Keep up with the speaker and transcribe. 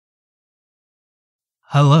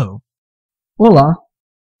Hello. Olá,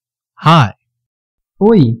 Hi.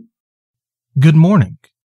 oi, Good morning.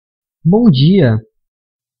 bom dia,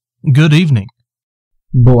 Good evening.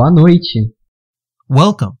 boa noite,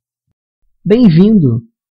 Welcome. bem-vindo,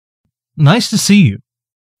 Nice to see you.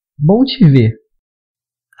 bom te ver.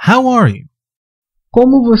 How are you?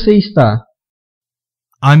 Como você está?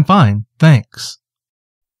 I'm fine, thanks.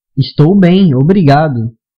 Estou bem,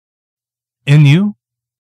 obrigado. And you?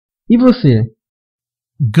 E você?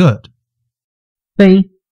 Good. Bem,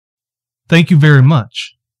 Thank you very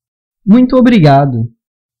much. muito obrigado.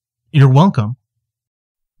 You're welcome.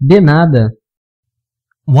 De nada.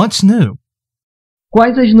 What's new?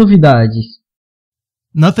 Quais as novidades?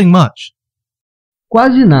 Nothing much.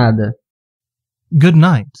 Quase nada. Good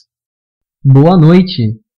night. Boa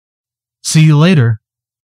noite. See you later.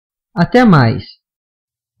 Até mais.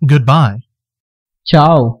 Goodbye.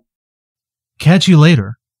 Tchau. Catch you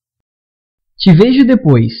later. Te vejo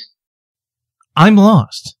depois. I'm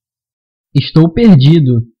lost. Estou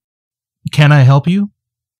perdido. Can I help you?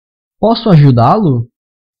 Posso ajudá-lo?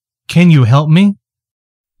 Can you help me?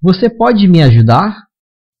 Você pode me ajudar?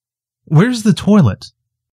 Where's the toilet?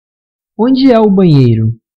 Onde é o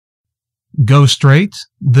banheiro? Go straight,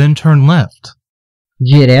 then turn left.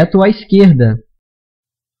 Direto à esquerda.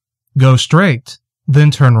 Go straight, then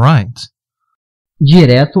turn right.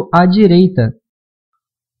 Direto à direita.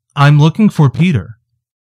 I'm looking for Peter.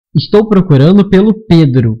 Estou procurando pelo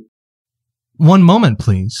Pedro. One moment,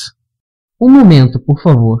 please. Momento, por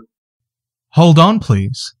favor. Hold on,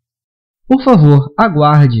 please. Por favor,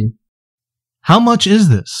 aguarde. How much is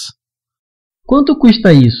this? Quanto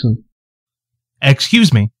custa isso?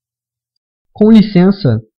 Excuse me. Com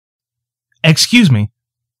licença. Excuse me.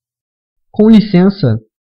 Com licença.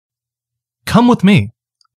 Come with me.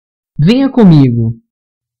 Venha comigo.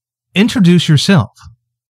 Introduce yourself.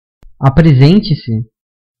 Apresente-se.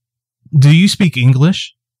 Do you speak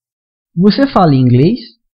English? Você fala inglês?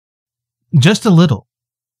 Just a little.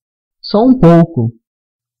 Só um pouco.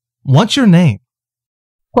 What's your name?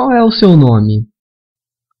 Qual é o seu nome?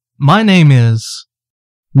 My name is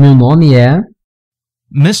Meu nome é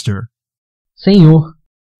Mr. Senhor,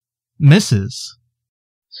 Mrs.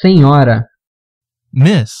 Senhora,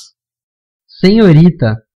 Miss.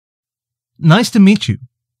 Senhorita. Nice to meet you.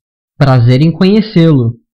 Prazer em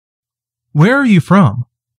conhecê-lo. Where are you from?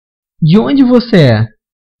 De onde você é?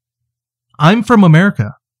 I'm from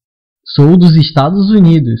America. Sou dos Estados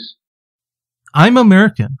Unidos. I'm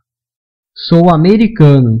American. Sou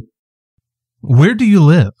americano. Where do you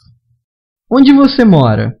live? Onde você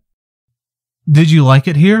mora? Did you like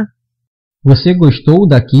it here? Você gostou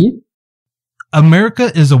daqui?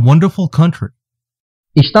 America is a wonderful country.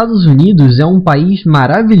 Estados Unidos é um país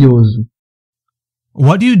maravilhoso.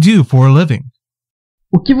 What do you do for a living?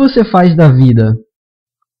 O que você faz da vida?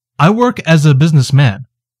 I work as a businessman.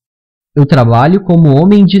 Eu trabalho como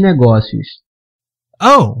homem de negócios.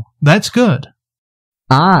 Oh, that's good.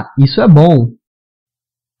 Ah, isso é bom.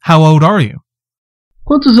 How old are you?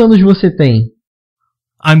 Quantos anos você tem?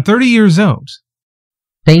 I'm 30 years old.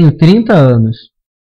 Tenho 30 anos.